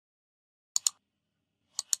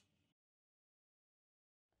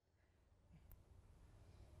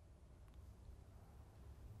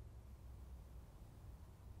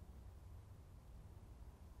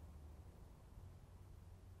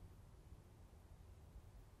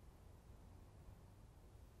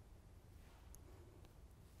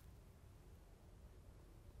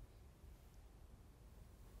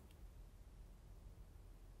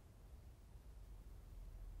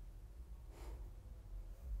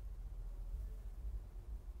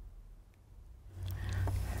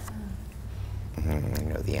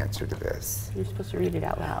the answer to this. You're supposed to read it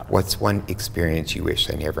out loud. What's one experience you wish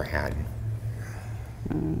I never had?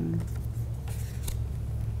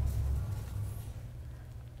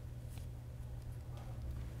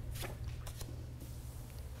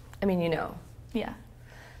 I mean, you know. Yeah.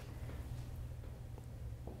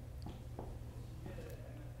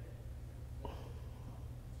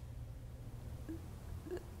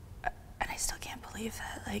 And I still can't believe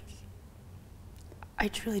that, like, I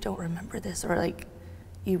truly don't remember this, or like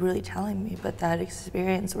you really telling me, but that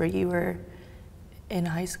experience where you were in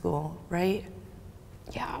high school, right?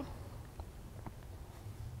 Yeah.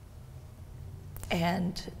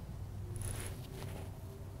 And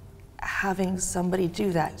having somebody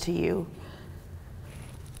do that to you,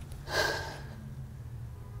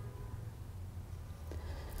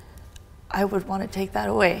 I would want to take that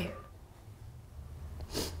away.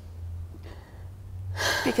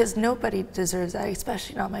 Because nobody deserves that,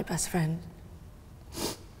 especially not my best friend.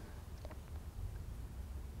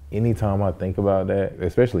 Anytime I think about that,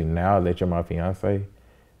 especially now that you're my fiance,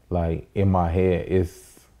 like in my head,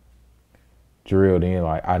 it's drilled in,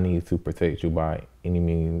 like I need to protect you by any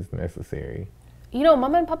means necessary. You know,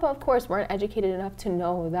 Mama and Papa, of course, weren't educated enough to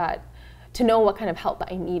know what kind of help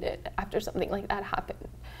I needed after something like that happened.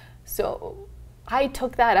 So I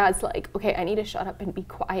took that as like, okay, I need to shut up and be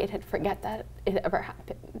quiet and forget that it ever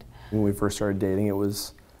happened. When we first started dating, it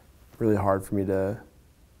was really hard for me to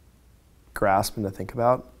grasp and to think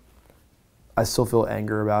about. I still feel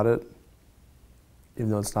anger about it. Even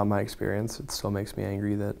though it's not my experience, it still makes me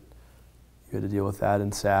angry that you had to deal with that,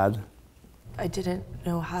 and sad. I didn't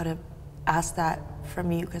know how to ask that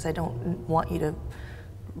from you because I don't want you to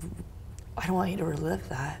relive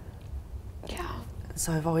that. Yeah.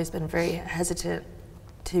 So I've always been very hesitant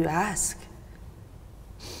to ask.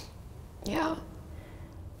 Yeah.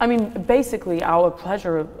 I mean, basically, our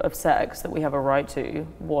pleasure of sex that we have a right to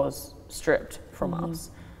was stripped from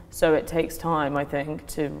us. So it takes time, I think,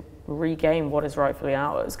 to regain what is rightfully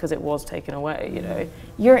ours, because it was taken away, you know.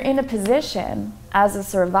 You're in a position as a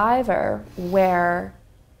survivor where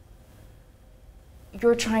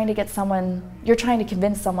you're trying to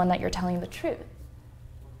convince someone that you're telling the truth.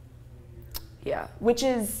 Yeah. Which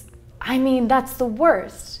is, I mean, that's the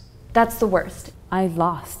worst. That's the worst. I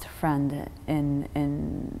lost friends in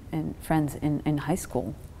high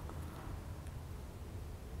school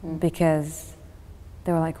because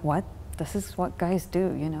they were like, what? This is what guys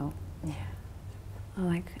do, you know? Yeah. I'm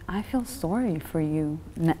like, I feel sorry for you.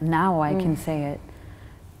 Now I can say it,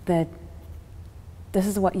 that this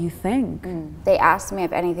is what you think. They asked me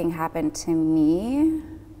if anything happened to me,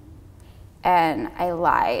 and I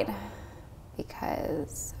lied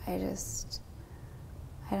because I don't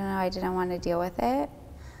know, I didn't want to deal with it.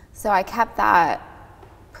 So I kept that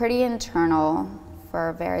pretty internal for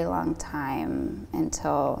a very long time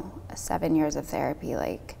until 7 years of therapy,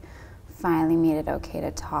 like, finally made it okay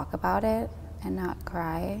to talk about it and not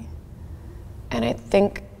cry. And I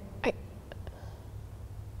think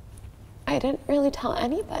I didn't really tell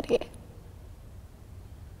anybody,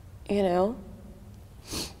 you know?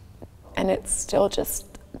 And it's still just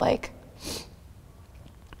like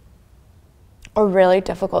a really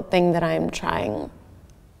difficult thing that I'm trying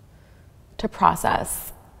to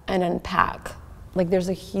process and unpack. Like, there's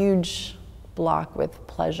a huge block with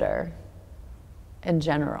pleasure in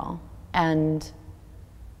general, and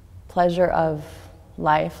pleasure of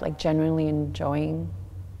life, like genuinely enjoying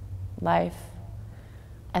life,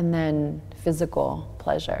 and then physical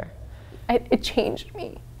pleasure. It changed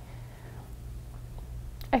me.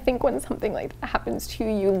 I think when something like that happens to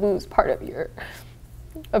you, you lose part of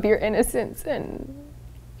your innocence and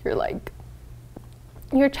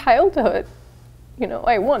your childhood. You know,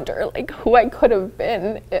 I wonder like who I could have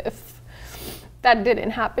been if that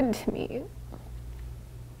didn't happen to me.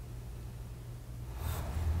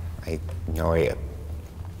 I know I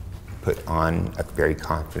put on a very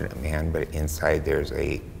confident man, but inside there's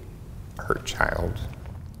a hurt child.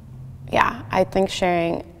 Yeah, I think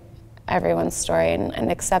sharing everyone's story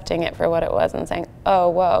and accepting it for what it was and saying, oh,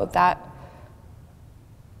 whoa, that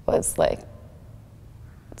was like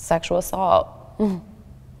sexual assault.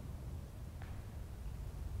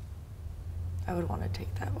 I would want to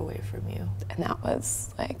take that away from you. And that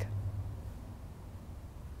was like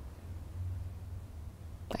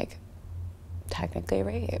technically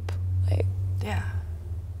rape. Like, yeah.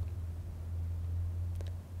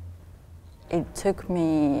 It took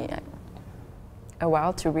me a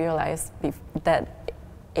while to realize that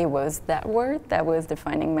it was that word that was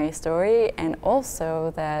defining my story, and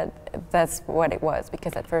also that that's what it was,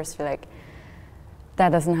 because at first you're like, that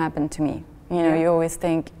doesn't happen to me. You know, you always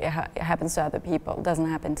think it happens to other people. It doesn't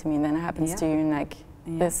happen to me, and then it happens to you, and like,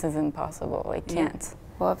 this isn't possible, I can't.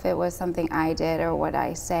 Well, if it was something I did or what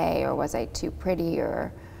I say, or was I too pretty,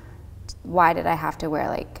 or why did I have to wear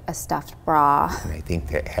like a stuffed bra? And I think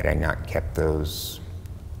that had I not kept those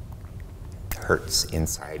hurts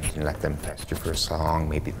inside and let them fester for so long,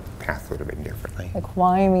 maybe the path would have been differently. Like,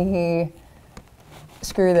 why me?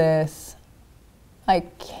 Screw this. I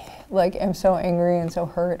am so angry and so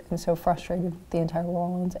hurt and so frustrated with the entire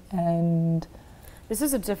world. And this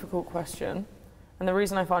is a difficult question. And the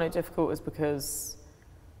reason I find it difficult is because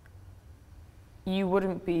you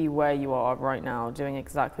wouldn't be where you are right now doing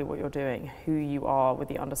exactly what you're doing, who you are with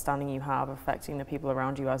the understanding you have affecting the people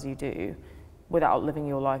around you as you do, without living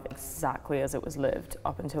your life exactly as it was lived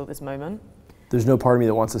up until this moment. There's no part of me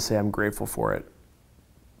that wants to say I'm grateful for it,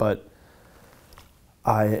 but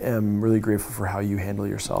I am really grateful for how you handle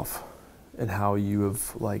yourself and how you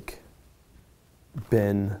have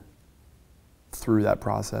been through that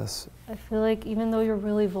process. I feel like even though you're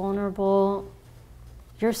really vulnerable,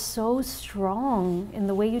 you're so strong in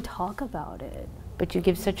the way you talk about it. But you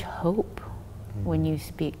give such hope when you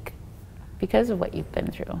speak because of what you've been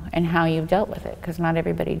through and how you've dealt with it, because not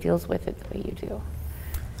everybody deals with it the way you do.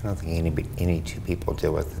 I don't think any two people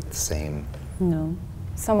deal with it the same. No.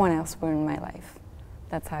 Someone else ruined my life.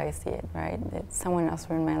 That's how I see it, right? Someone else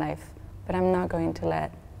ruined my life. But I'm not going to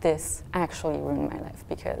let this actually ruin my life,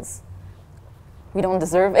 because we don't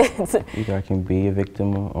deserve it. Either I can be a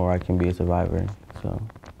victim or I can be a survivor. So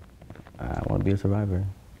I want to be a survivor.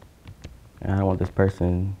 And I don't want this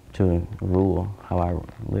person to rule how I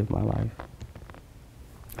live my life.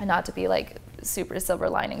 And not to be like super silver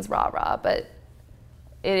linings rah-rah, but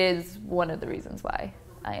it is one of the reasons why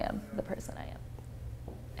I am the person I am.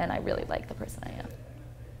 And I really like the person I am.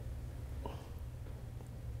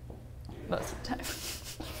 Most of the time.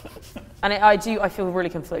 And I feel really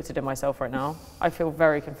conflicted in myself right now. I feel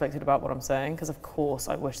very conflicted about what I'm saying, because of course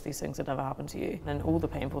I wish these things had never happened to you and all the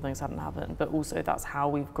painful things hadn't happened, but also that's how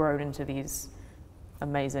we've grown into these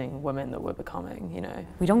amazing women that we're becoming, you know.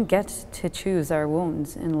 We don't get to choose our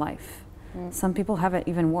wounds in life. Some people have it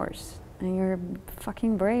even worse, and you're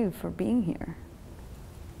fucking brave for being here.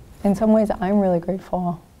 in some ways, I'm really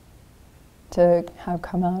grateful to have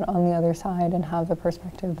come out on the other side and have the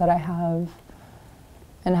perspective that I have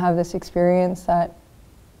and have this experience that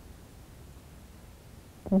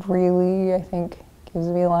really, I think, gives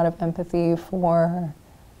me a lot of empathy for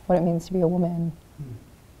what it means to be a woman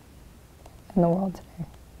in the world today.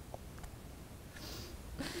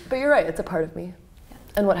 But you're right, it's a part of me. Yeah.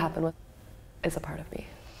 And what happened with is a part of me.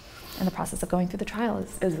 And the process of going through the trial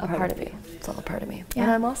is a part of me. It's all a part of me. Yeah.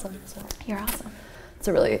 And I'm awesome. So. You're awesome.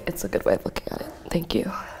 It's a good way of looking at it. Thank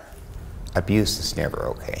you. Abuse is never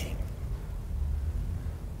okay.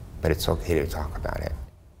 But it's okay to talk about it.